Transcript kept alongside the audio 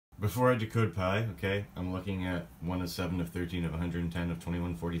Before I decode pi, okay, I'm looking at 1 of 7 of 13 of 110 of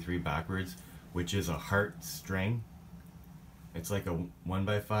 2143 backwards, which is a heart string. It's like a 1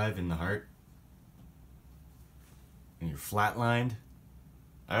 by 5 in the heart. And you're flatlined.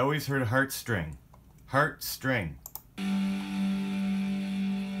 I always heard heart string. Heart string.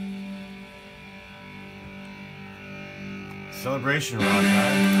 Celebration rock,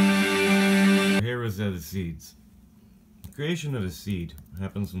 huh? Here was the seeds. The creation of a seed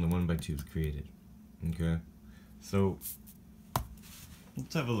happens when the 1 by 2 is created. Okay? So,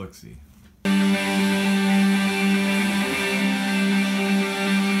 let's have a look-see.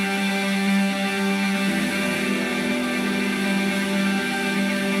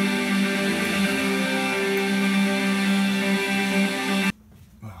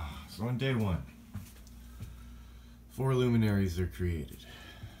 So on day 1, 4 luminaries are created.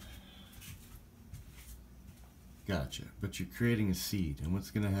 Gotcha. But you're creating a seed, and what's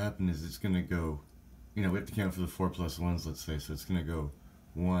going to happen is it's going to go, you know, we have to count for the 4 plus 1s, let's say, so it's going to go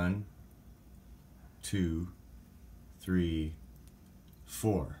 1, 2, 3,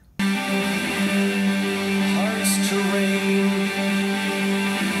 4. Hearts to rain.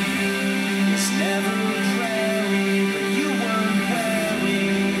 It's never prairie, but you weren't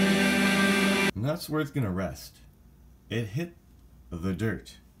wearing. And that's where it's going to rest. It hit the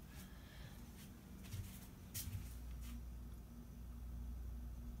dirt.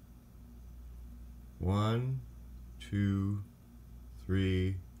 One, 2,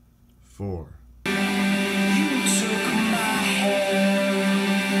 3, 4. You took my hand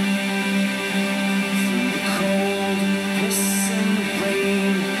through the cold, pissing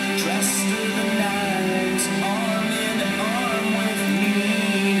rain, dressed in the night, arm in arm with me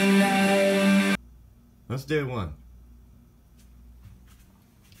tonight. That's day 1.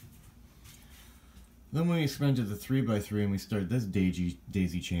 Then when we expand to the 3 by 3 and we start this daisy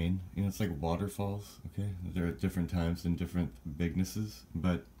chain, you know, it's like waterfalls, okay? They're at different times and different bignesses,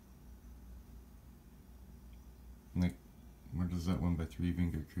 but like, where does that 1 by 3 even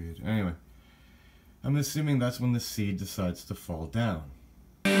get created? Anyway, I'm assuming that's when the seed decides to fall down.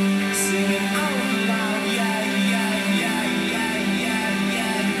 Singing out loud, yeah, yeah, yeah, yeah, yeah,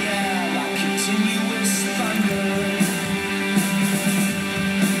 yeah, yeah, like continuous thunder.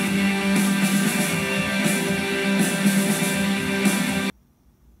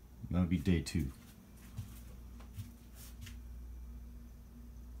 That would be day 2.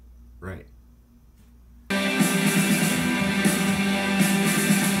 Right.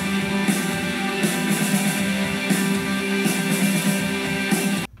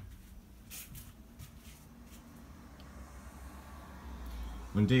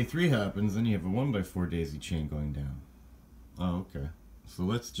 When day 3 happens, then you have a 1 by 4 daisy chain going down. Oh, okay. So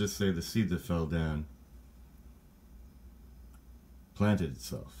let's just say the seed that fell down planted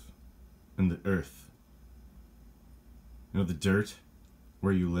itself in the earth. You know, the dirt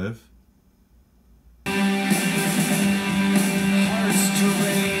where you live? Hearts to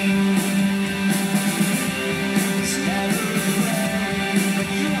rain. It's never rain, but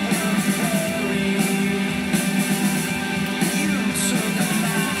you weren't wearing. You took my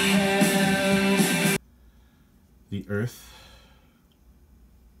hand. The earth.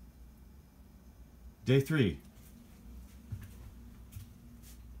 Day 3.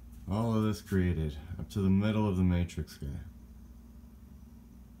 All of this created up to the middle of the matrix guy.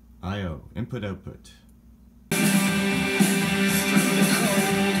 I/O, input output.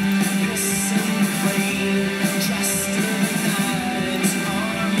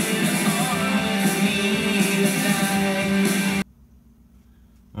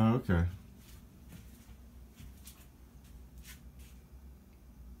 Oh, okay.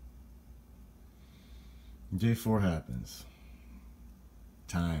 Day 4 happens.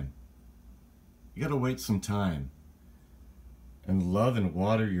 Time. You gotta wait some time and love and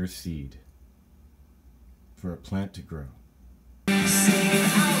water your seed for a plant to grow. Singing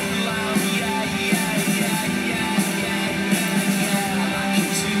out loud, yeah, yeah, yeah, yeah, yeah, yeah, yeah, like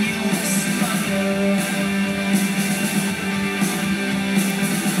continuous thunder.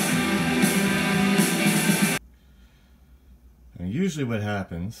 And usually what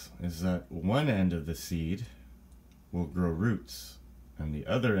happens is that one end of the seed will grow roots, and the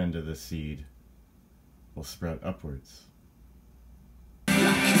other end of the seed will sprout upwards.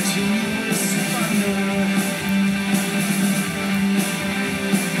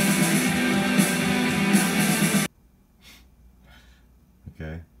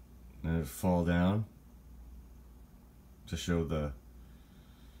 Okay, and it fall down to show the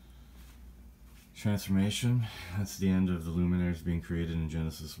transformation. That's the end of the luminaries being created in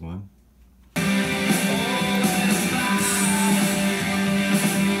Genesis 1.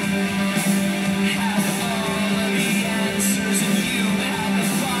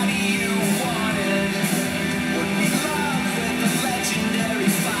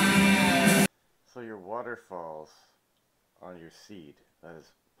 your seed that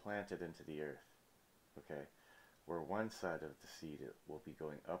is planted into the earth, okay, where one side of the seed will be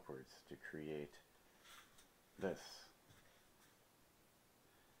going upwards to create this,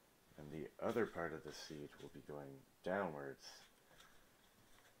 and the other part of the seed will be going downwards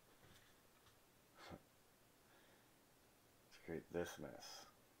to create this mess.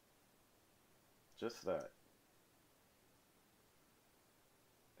 Just that.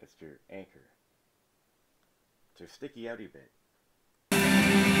 It's your anchor. It's your sticky outie bit.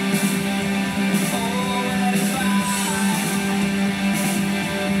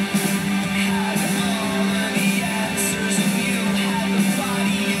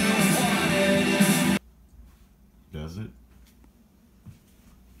 Does it?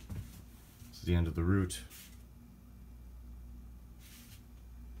 It's the end of the root.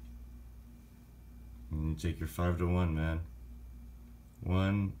 And take your 5 to 1, man.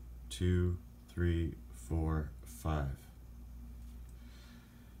 1, 2, 3, 4, 5.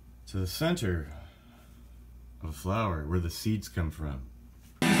 To the center of a flower where the seeds come from.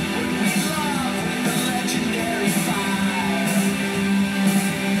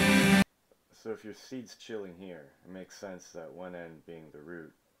 So if your seed's chilling here, it makes sense that one end being the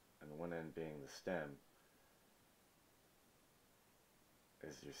root and one end being the stem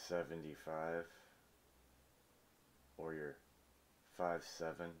is your 75 or your 5,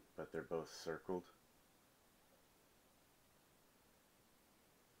 7, but they're both circled.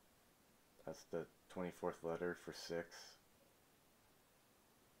 That's the 24th letter for 6.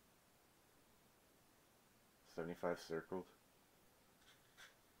 75 circled.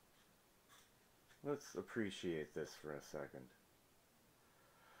 Let's appreciate this for a second.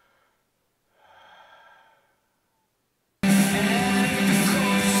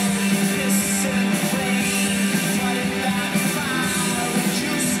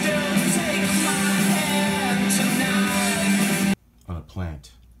 On a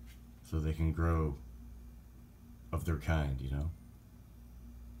plant, so they can grow of their kind, you know?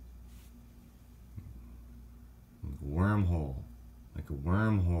 Like a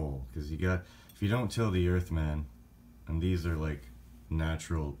wormhole, because you got, if you don't till the earth, man, and these are like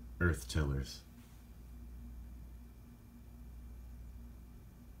natural earth tillers.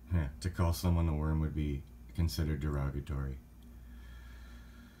 Yeah, to call someone a worm would be considered derogatory.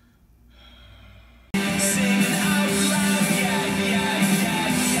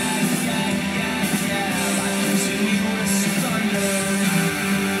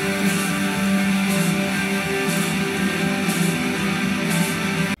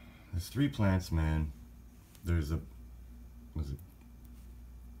 There's 3 plants, man. There's a, was it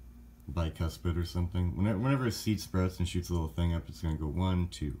bicuspid or something? Whenever a seed sprouts and shoots a little thing up, it's gonna go 1,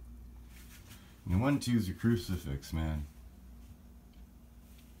 2. And 1, 2 is your crucifix, man.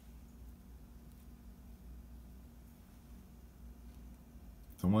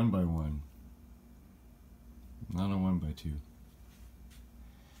 It's a 1 by 1, not a 1 by 2.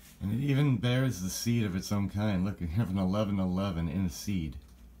 And it even bears the seed of its own kind. Look, you have an 1111 in a seed.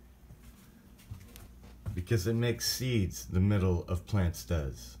 Because it makes seeds, the middle of plants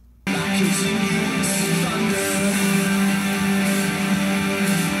does.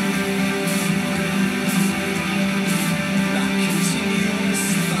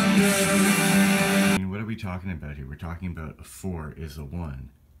 What are we talking about here? We're talking about a 4 is a 1.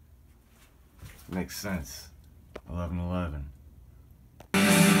 Makes sense. 1111.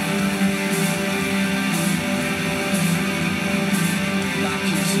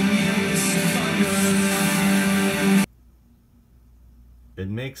 It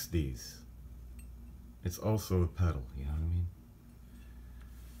makes these. It's also a pedal, you know what I mean?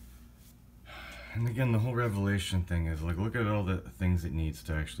 And again, the whole revelation thing is like, look at all the things it needs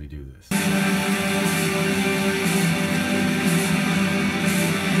to actually do this.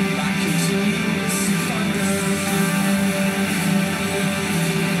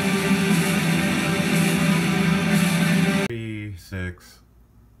 Three, 6,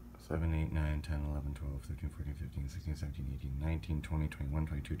 7, 8, 9, 10, 11, 12, 13, 14, 15, 16, 17, 18, 19, 20, 21,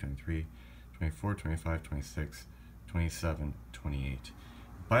 22, 23, 24, 25, 26, 27, 28.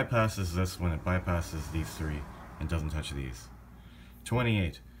 Bypasses this one, it bypasses these 3 and doesn't touch these.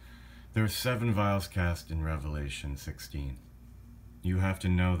 28. There are 7 vials cast in Revelation 16. You have to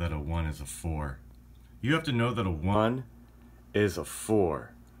know that a 1 is a 4. You have to know that a 1 is a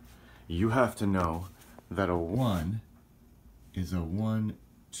 4. You have to know that a 1 is a 1,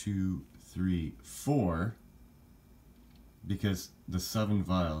 2, 3, 4, because the 7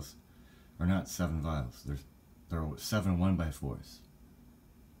 vials are not 7 vials. There are 7 1x4s.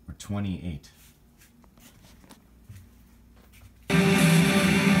 Or 28.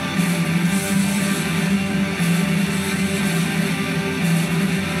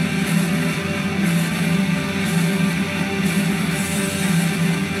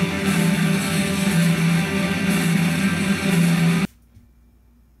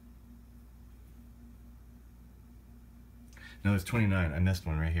 missed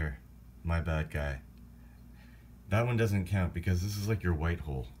one right here. My bad, guy. That one doesn't count because this is like your white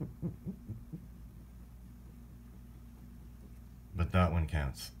hole. But that one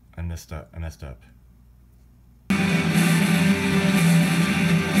counts. I messed up.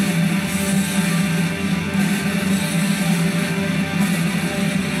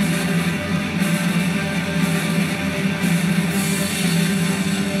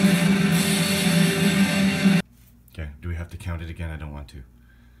 Okay, do we have to count it again? I don't want to.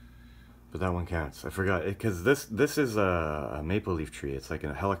 But that one counts. I forgot it because this is a maple leaf tree. It's like in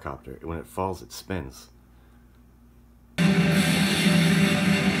a helicopter. When it falls, it spins.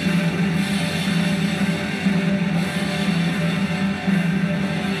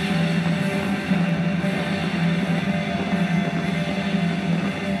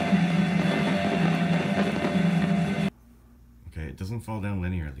 Okay, it doesn't fall down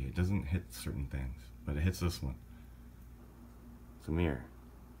linearly. It doesn't hit certain things, but it hits this one. It's a mirror.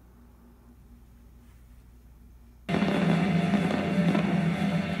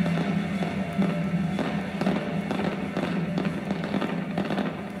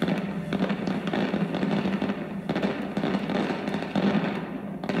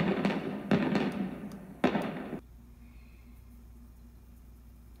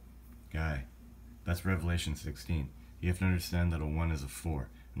 Guy, that's Revelation 16. You have to understand that a 1 is a 4,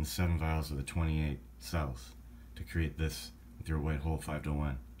 and the 7 vowels are the 28 cells to create this with your white hole 5 to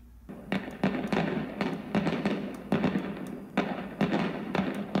 1.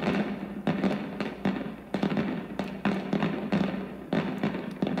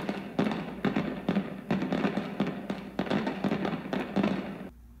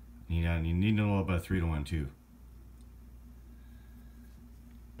 You need to know about 3 to 1 too.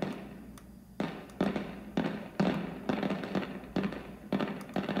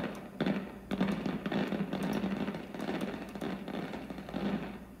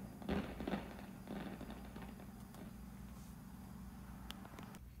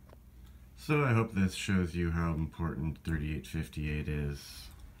 So I hope this shows you how important 3858 is.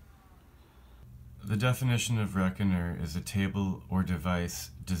 The definition of ʻrekənər is a table or device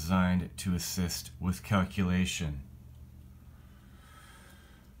designed to assist with calculation.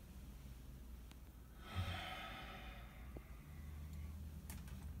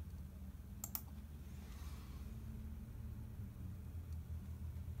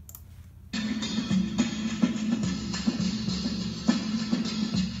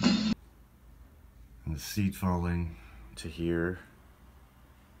 And the seed falling to here,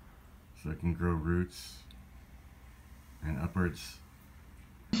 so it can grow roots and upwards.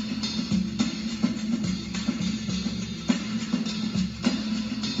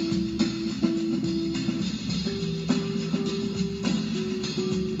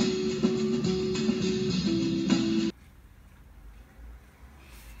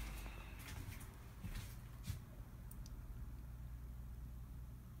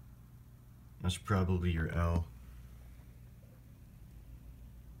 That's probably your L.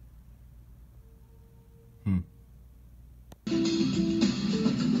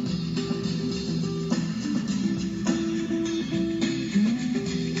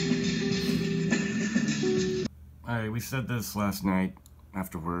 We said this last night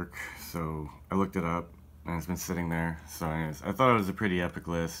after work, so I looked it up, and it's been sitting there. So anyways, I thought it was a pretty epic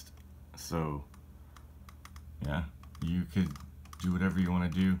list, so yeah, you could do whatever you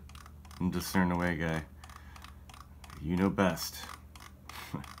want to do and discern away, guy. You know best.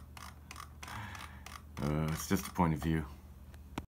 It's just a point of view.